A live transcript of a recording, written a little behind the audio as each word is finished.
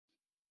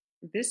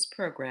This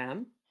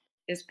program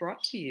is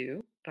brought to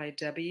you by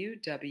W.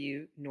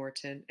 W.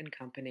 Norton and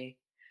Company,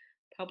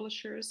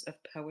 publishers of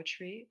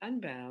Poetry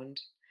Unbound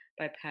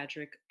by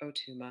Patrick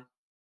Otuma.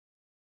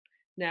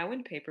 Now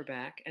in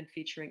paperback and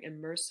featuring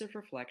immersive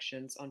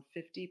reflections on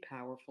 50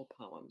 powerful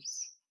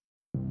poems.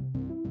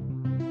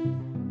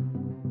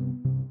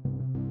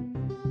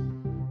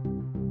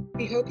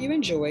 We hope you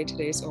enjoy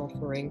today's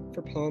offering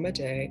for Poem a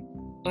Day,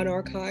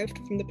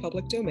 unarchived from the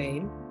public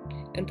domain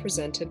and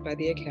presented by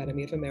the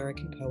Academy of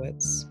American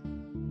Poets.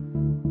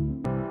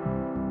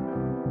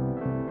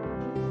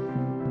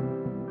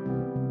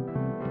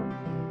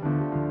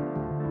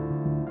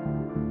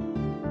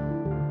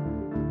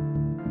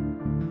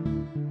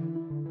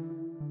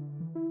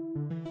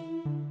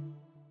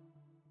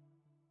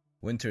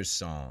 Winter's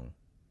Song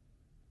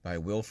by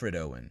Wilfred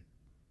Owen.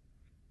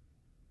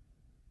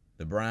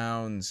 The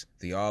browns,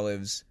 the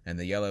olives, and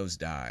the yellows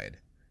died,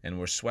 and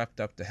were swept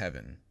up to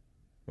heaven,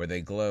 where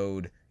they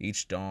glowed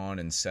each dawn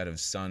and set of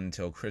sun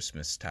till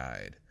Christmas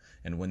tide,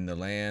 and when the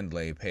land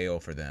lay pale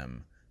for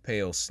them,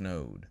 pale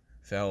snowed,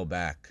 fell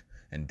back,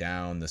 and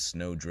down the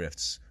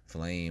snowdrifts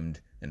flamed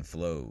and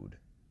flowed.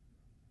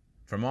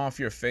 From off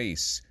your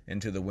face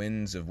into the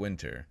winds of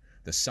winter,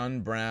 the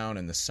sun brown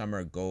and the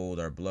summer gold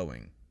are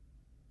blowing,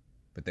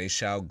 but they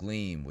shall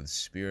gleam with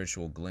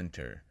spiritual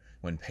glinter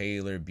when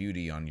paler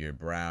beauty on your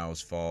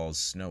brows falls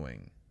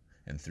snowing,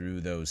 and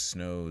through those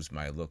snows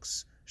my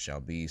looks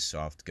shall be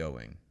soft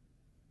going.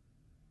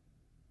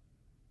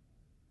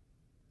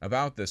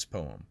 About this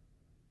poem.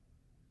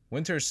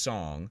 Winter's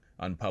Song,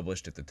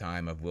 unpublished at the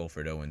time of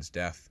Wilfred Owen's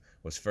death,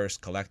 was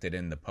first collected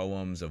in the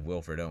Poems of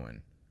Wilfred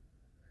Owen.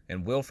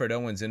 And Wilfred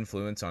Owen's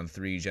influence on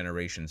three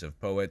generations of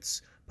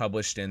poets,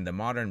 published in the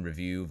Modern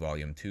Review,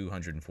 Volume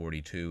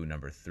 242,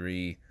 Number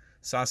 3,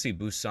 Sasi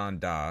Bhusan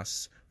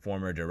Das,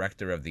 former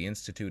director of the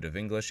Institute of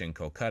English in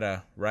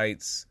Kolkata,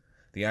 writes,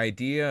 "The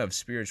idea of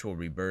spiritual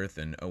rebirth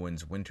in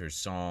Owen's Winter's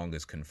Song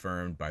is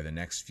confirmed by the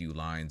next few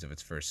lines of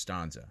its first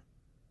stanza.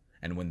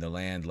 And when the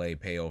land lay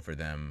pale for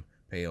them,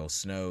 pale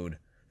snowed,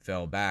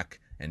 fell back,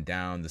 and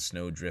down the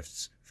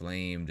snowdrifts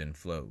flamed and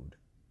flowed."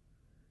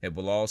 It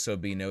will also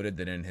be noted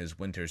that in his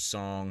Winter's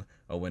Song,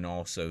 Owen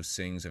also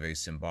sings of a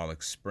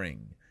symbolic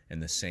spring, in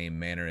the same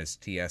manner as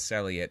T.S.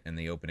 Eliot in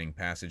the opening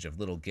passage of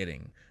Little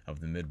Gidding of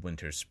the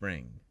Midwinter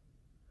Spring.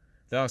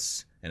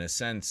 Thus, in a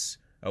sense,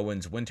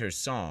 Owen's Winter's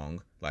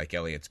Song, like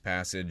Eliot's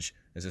passage,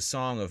 is a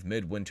song of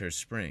midwinter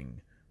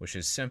spring, which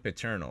is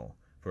sempiternal,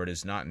 for it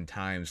is not in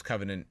time's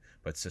covenant,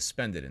 but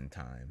suspended in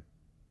time.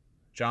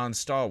 John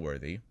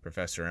Stallworthy,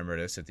 Professor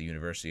Emeritus at the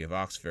University of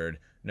Oxford,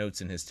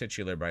 notes in his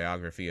titular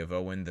biography of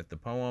Owen that the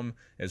poem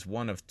is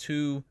one of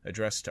two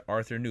addressed to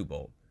Arthur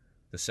Newbolt,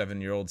 the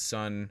 7-year-old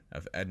son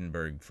of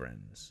Edinburgh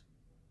friends.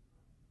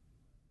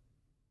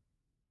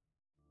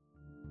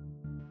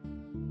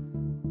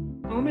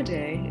 Poem a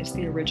Day is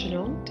the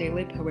original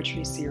daily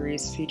poetry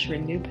series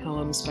featuring new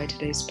poems by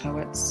today's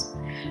poets.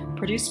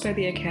 Produced by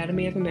the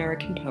Academy of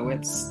American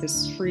Poets,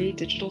 this free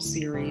digital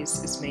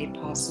series is made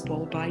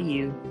possible by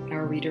you,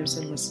 our readers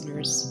and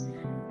listeners.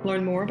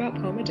 Learn more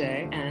about Poem a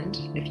Day and,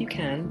 if you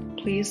can,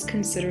 please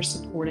consider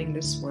supporting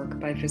this work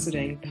by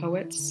visiting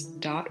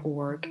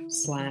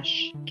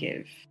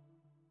poets.org/give.